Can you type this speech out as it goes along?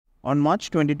On March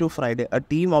 22, Friday, a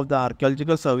team of the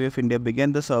Archaeological Survey of India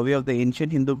began the survey of the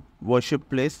ancient Hindu worship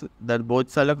place, the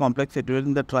Bhojshala complex situated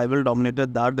in the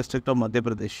tribal-dominated Dar district of Madhya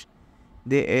Pradesh.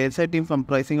 The ASI team,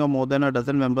 comprising of more than a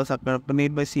dozen members,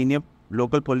 accompanied by senior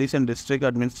local police and district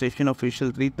administration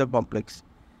officials, reached the complex.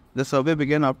 The survey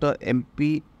began after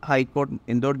MP High Court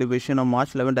Indore Division on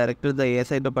March 11 directed the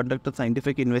ASI to conduct a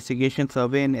scientific investigation,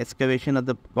 survey and excavation at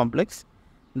the complex.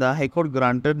 The High Court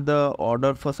granted the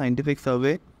order for scientific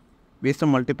survey based on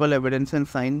multiple evidence and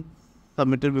signs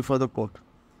submitted before the court.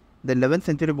 The 11th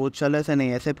century Bhojshala is an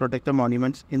ASI protected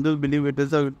monument. Hindus believe it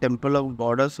is a temple of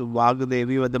goddess Vag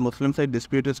Devi, where the Muslim side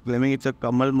dispute is claiming it's a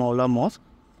Kamal Maula Mosque.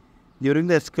 During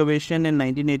the excavation in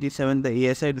 1987, the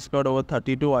ASI discovered over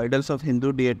 32 idols of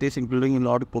Hindu deities, including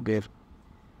Lord Kuber.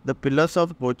 The pillars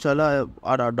of Bhojshala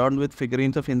are adorned with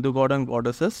figurines of Hindu god and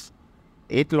goddesses.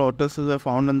 8 lotuses are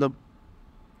found on the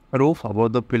roof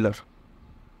above the pillar.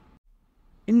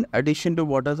 In addition to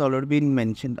what has already been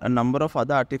mentioned, a number of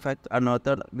other artifacts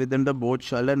unearthed within the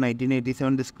Bhojshala in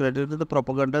 1987 discredited the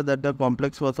propaganda that the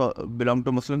complex was belonged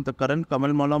to Muslims. The current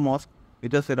Kamal Maula Mosque,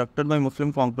 which was erected by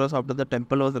Muslim conquerors after the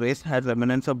temple was razed, had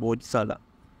remnants of Bhojshala.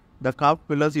 The carved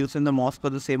pillars used in the mosque were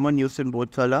the same one used in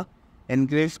Bhojshala.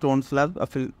 Engraved stone slabs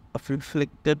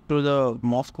afflicted to the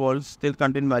mosque walls still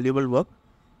contain valuable work.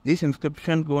 These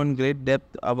inscriptions go in great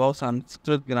depth about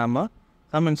Sanskrit grammar.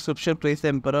 Some inscriptions praise the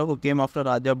emperor who came after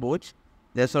Raja Bhoj.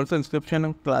 There is also inscription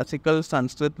in classical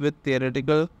Sanskrit with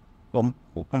theoretical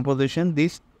composition.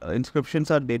 These inscriptions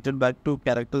are dated back to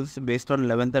characters based on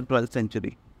 11th and 12th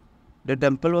century. The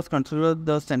temple was considered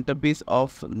the centerpiece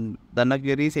of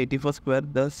Dhanagiri's 84 square,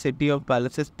 the city of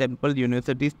palaces, temple,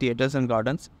 universities, theatres and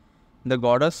gardens. The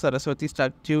goddess Saraswati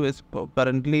statue is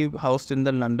currently housed in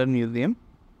the London Museum.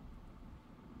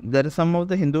 There are some of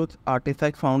the Hindu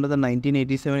artifacts found in the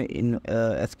 1987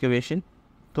 excavation.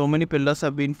 So many pillars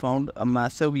have been found. A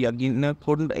massive yagna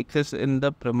couldn't exist in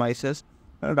the premises.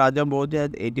 Raja Bhoj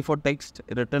had 84 texts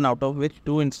written, out of which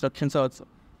 2 instructions are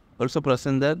also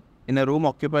present there. In a room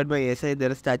occupied by ASI,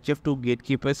 there is a statue of 2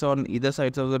 gatekeepers on either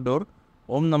sides of the door.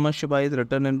 Om Namah Shivaya is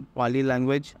written in Pali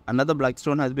language. Another black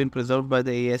stone has been preserved by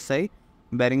the ASI,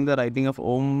 bearing the writing of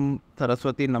Om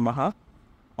Saraswati Namaha.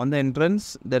 On the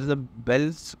entrance, there is a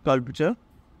bell sculpture.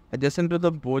 Adjacent to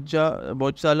the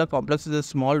Bhojshala complex is a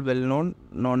small well-known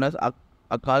known as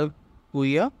Akal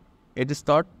Kuya. It is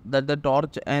thought that the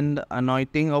torch and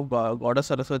anointing of Goddess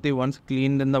Saraswati once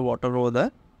cleaned in the water over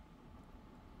there.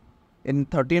 In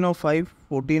 1305,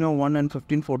 1401 and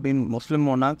 1514, Muslim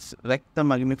monarchs wrecked the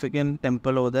magnificent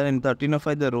temple over there. In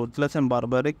 1305, the ruthless and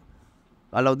barbaric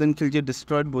Alauddin Khilji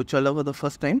destroyed Bhojshala for the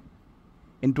first time.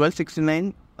 In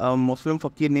 1269, a Muslim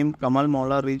fakir named Kamal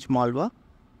Maula reached Malwa.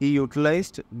 He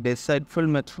utilized deceitful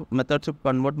methods to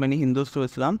convert many Hindus to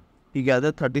Islam. He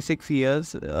gathered 36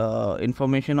 years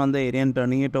information on the area and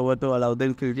turning it over to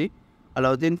Alauddin Khilji.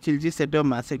 Alauddin Khilji said to have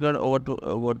massacred over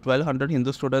 1200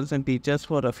 Hindu students and teachers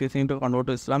for refusing to convert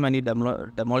to Islam, and he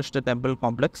demolished the temple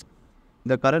complex.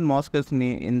 The current mosque is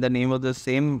in the name of the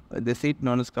same deceit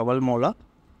known as Kamal Maula.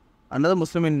 Another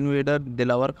Muslim invader,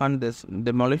 Dilawar Khan,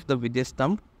 demolished the Vijay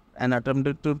Stamp and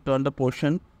attempted to turn the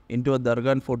portion into a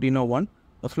dargah in 1401.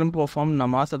 Muslims performed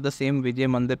namaz at the same Vijay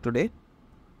Mandir today.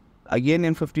 Again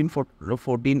in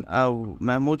 1514,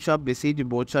 Mahmud Shah besieged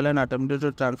Bhojshala and attempted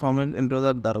to transform it into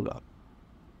the dargah.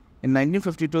 In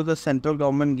 1952, the central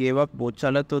government gave up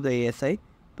Bhojshala to the ASI.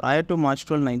 Prior to March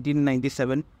 12,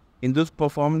 1997, Hindus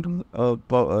performed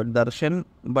darshan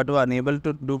but were unable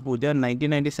to do puja. In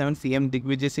 1997, CM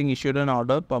Digvijay Singh issued an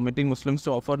order permitting Muslims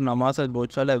to offer namaz at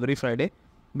Bhojshala every Friday,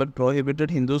 but prohibited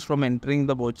Hindus from entering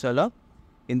the Bhojshala.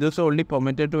 Hindus were only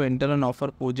permitted to enter and offer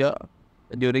puja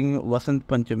during Vasant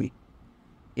Panchami.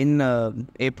 In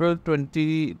April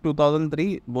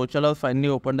 2003, Bhojshala was finally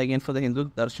opened again for the Hindus.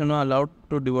 Darshan were allowed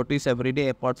to devotees every day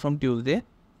apart from Tuesday.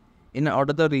 In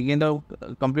order to regain the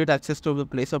complete access to the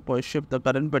place of worship, the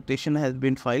current petition has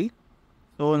been filed.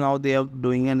 So now they are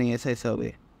doing an ASI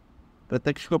survey.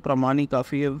 Pratyaksh ko pramani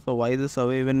kafi hai, so why is the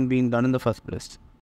survey even being done in the first place?